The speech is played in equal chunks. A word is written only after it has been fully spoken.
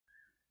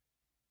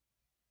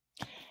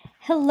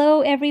Hello,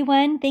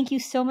 everyone. Thank you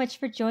so much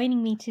for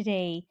joining me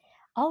today.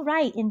 All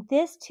right, in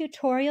this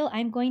tutorial,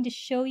 I'm going to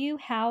show you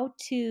how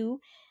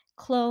to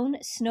clone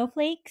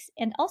snowflakes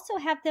and also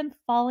have them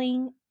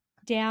falling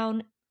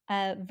down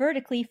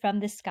vertically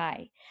from the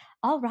sky.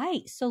 All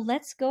right, so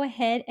let's go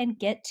ahead and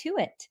get to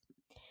it.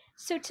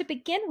 So to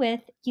begin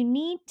with, you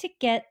need to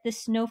get the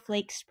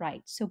snowflake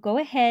sprite. So go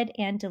ahead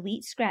and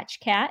delete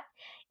Scratch Cat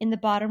in the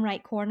bottom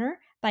right corner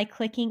by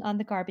clicking on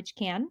the garbage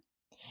can.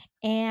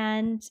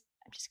 And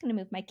I'm just going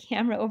to move my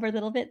camera over a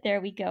little bit.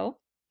 There we go.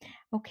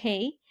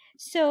 Okay,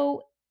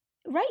 so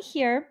right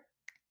here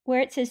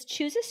where it says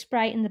choose a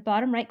sprite in the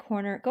bottom right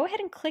corner, go ahead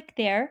and click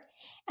there.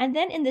 And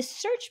then in the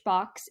search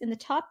box in the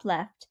top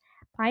left,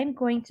 I'm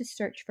going to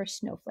search for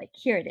snowflake.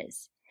 Here it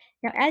is.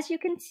 Now, as you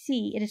can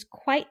see, it is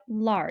quite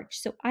large.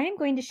 So I am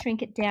going to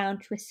shrink it down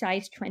to a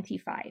size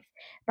 25.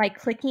 By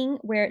clicking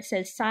where it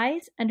says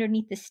size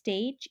underneath the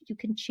stage, you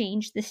can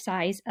change the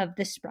size of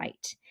the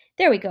sprite.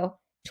 There we go.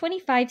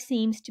 25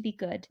 seems to be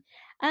good.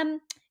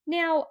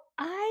 Now,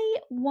 I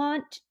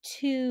want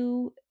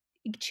to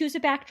choose a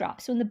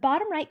backdrop. So in the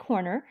bottom right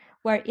corner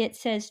where it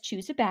says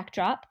choose a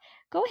backdrop,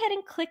 go ahead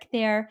and click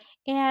there,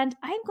 and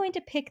I'm going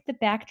to pick the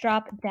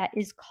backdrop that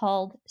is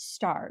called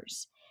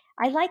stars.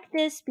 I like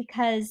this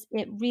because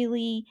it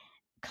really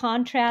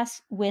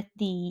contrasts with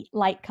the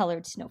light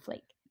colored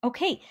snowflake.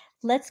 Okay,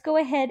 let's go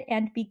ahead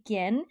and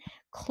begin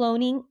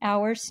cloning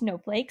our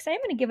snowflakes. I'm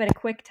going to give it a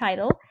quick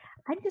title.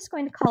 I'm just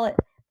going to call it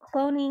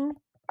Cloning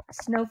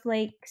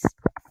Snowflakes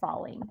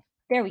Falling.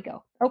 There we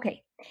go.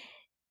 Okay.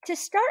 To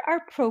start our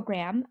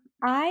program,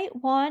 I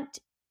want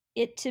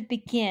it to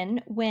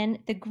begin when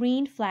the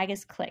green flag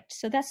is clicked.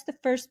 So that's the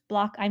first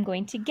block I'm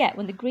going to get.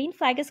 When the green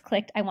flag is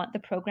clicked, I want the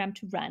program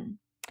to run.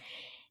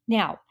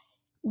 Now,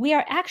 we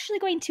are actually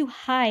going to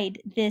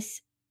hide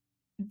this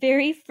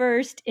very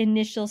first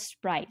initial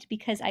sprite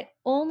because I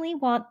only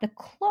want the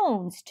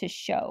clones to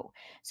show.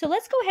 So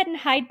let's go ahead and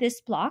hide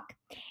this block,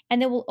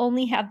 and then we'll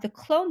only have the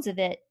clones of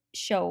it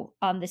show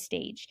on the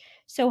stage.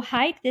 So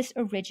hide this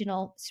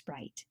original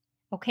sprite,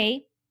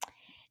 okay?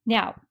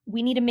 Now,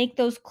 we need to make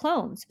those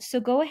clones. So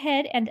go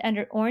ahead and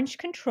under Orange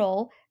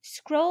Control,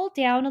 scroll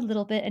down a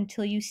little bit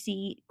until you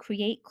see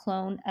Create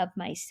Clone of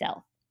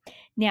Myself.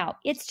 Now,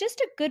 it's just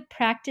a good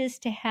practice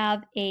to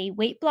have a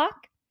wait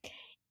block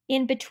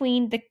in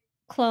between the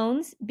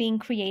clones being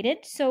created.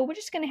 So we're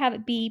just going to have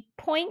it be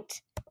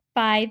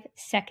 0.5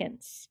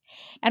 seconds.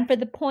 And for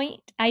the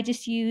point, I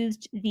just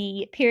used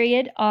the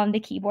period on the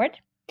keyboard.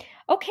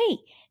 Okay,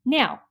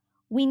 now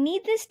we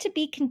need this to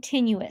be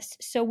continuous.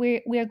 So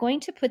we are going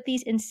to put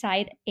these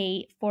inside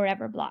a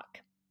forever block.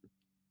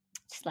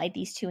 Slide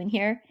these two in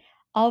here.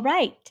 All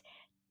right,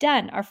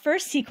 done. Our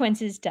first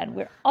sequence is done.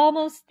 We're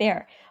almost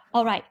there.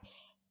 All right,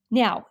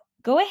 now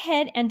go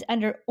ahead and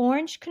under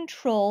Orange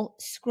Control,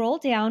 scroll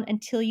down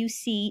until you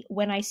see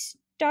when I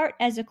start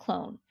as a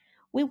clone.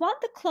 We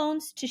want the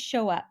clones to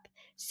show up.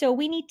 So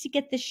we need to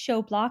get the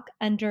show block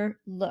under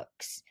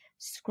Looks.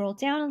 Scroll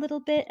down a little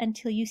bit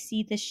until you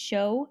see the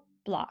show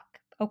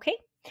block. Okay.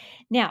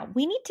 Now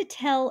we need to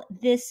tell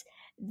these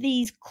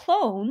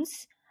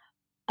clones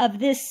of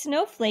this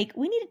snowflake,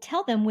 we need to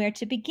tell them where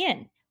to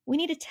begin. We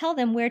need to tell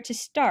them where to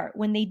start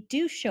when they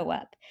do show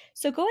up.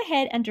 So go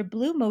ahead under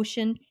Blue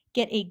Motion,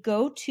 get a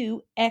Go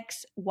to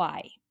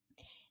XY.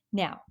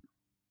 Now,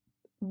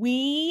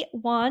 we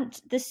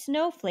want the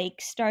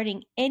snowflake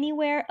starting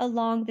anywhere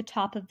along the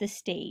top of the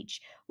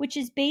stage, which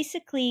is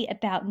basically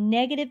about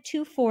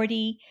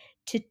 -240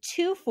 to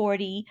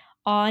 240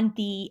 on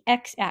the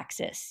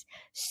x-axis.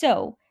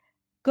 So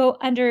go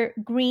under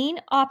Green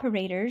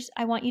Operators.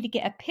 I want you to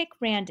get a Pick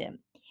Random.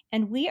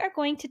 And we are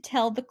going to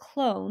tell the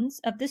clones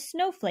of the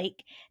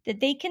snowflake that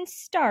they can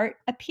start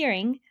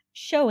appearing,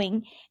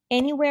 showing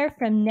anywhere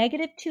from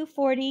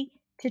 -240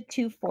 to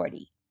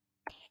 240.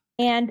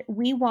 And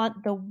we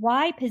want the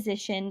Y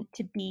position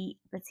to be,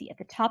 let's see, at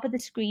the top of the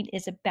screen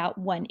is about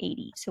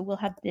 180. So we'll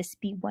have this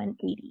be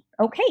 180.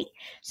 Okay,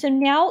 so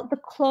now the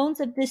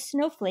clones of this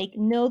snowflake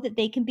know that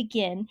they can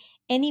begin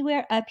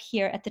anywhere up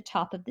here at the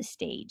top of the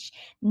stage.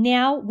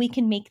 Now we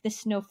can make the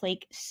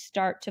snowflake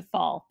start to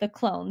fall, the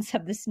clones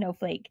of the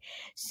snowflake.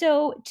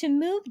 So to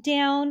move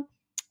down,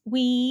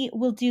 we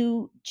will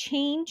do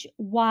change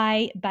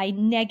Y by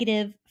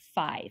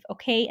 -5,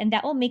 okay? And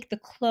that will make the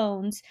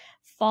clones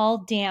fall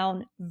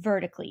down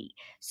vertically.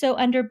 So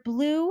under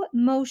Blue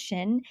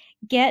Motion,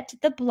 get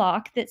the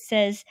block that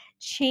says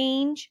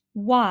change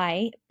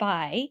Y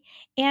by,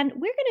 and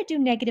we're going to do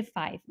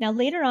 -5. Now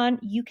later on,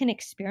 you can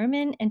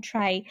experiment and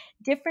try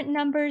different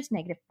numbers,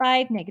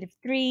 -5,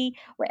 -3,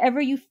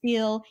 whatever you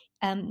feel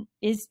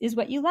is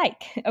what you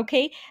like,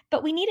 okay?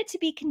 But we need it to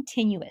be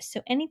continuous.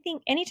 So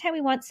anytime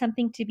we want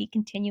something to be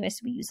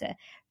continuous, we use a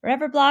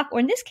forever block, or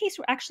in this case,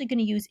 we're actually going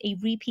to use a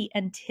repeat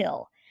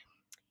until.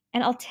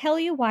 And I'll tell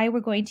you why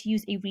we're going to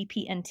use a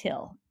repeat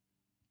until.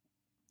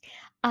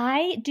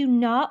 I do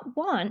not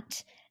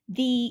want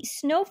the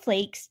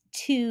snowflakes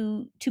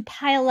to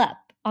pile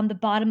up on the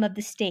bottom of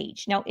the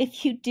stage. Now,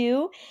 if you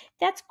do,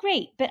 that's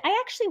great, but I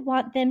actually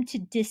want them to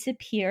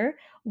disappear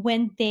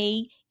when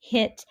they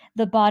hit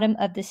the bottom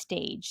of the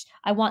stage.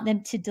 I want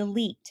them to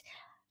delete.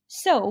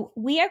 So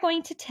we are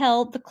going to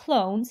tell the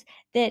clones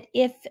that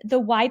if the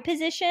Y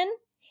position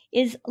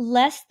is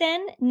less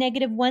than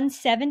negative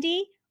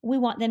 170, we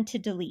want them to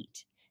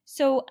delete.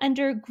 So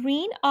under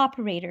green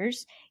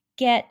operators,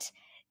 get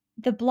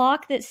the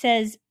block that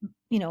says,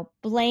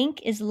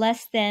 blank is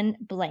less than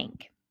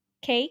blank.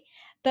 Okay.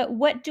 But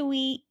what do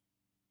we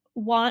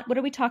want? What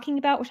are we talking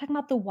about? We're talking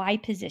about the Y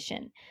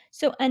position.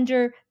 So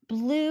under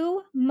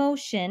blue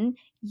motion,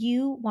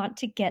 you want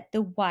to get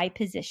the Y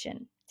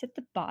position. It's at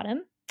the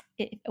bottom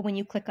when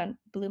you click on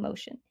blue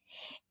motion.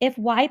 If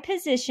Y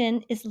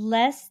position is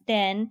less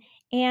than,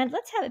 and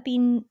let's have it be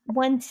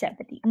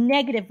 170,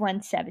 negative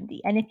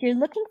 170. And if you're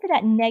looking for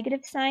that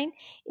negative sign,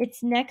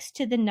 it's next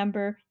to the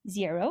number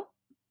 0.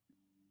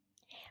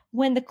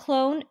 When the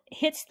clone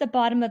hits the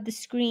bottom of the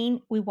screen,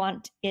 we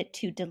want it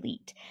to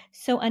delete.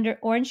 So under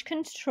Orange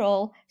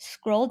Control,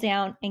 scroll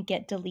down and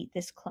get delete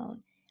this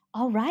clone.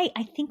 All right,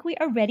 I think we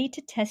are ready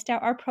to test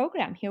out our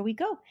program. Here we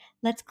go.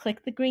 Let's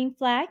click the green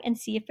flag and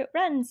see if it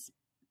runs.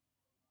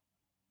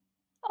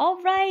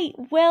 All right,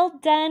 well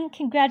done.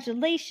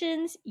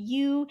 Congratulations.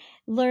 You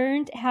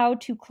learned how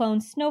to clone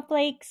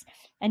snowflakes,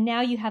 and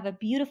now you have a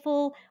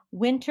beautiful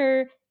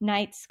winter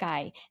night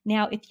sky.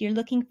 Now, if you're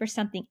looking for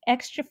something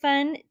extra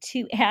fun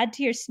to add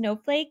to your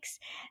snowflakes,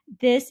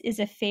 this is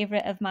a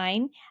favorite of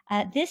mine.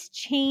 This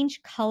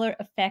change color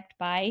effect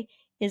by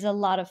is a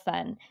lot of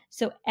fun.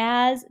 So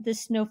as the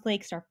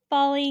snowflakes are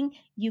falling,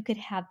 you could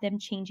have them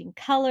changing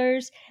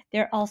colors.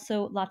 There are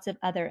also lots of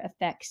other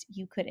effects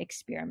you could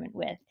experiment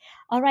with.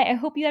 All right, I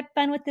hope you had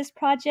fun with this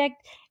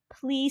project.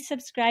 Please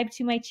subscribe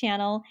to my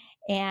channel,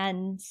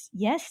 and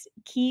yes,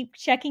 keep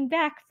checking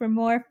back for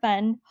more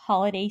fun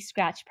holiday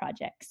scratch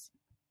projects.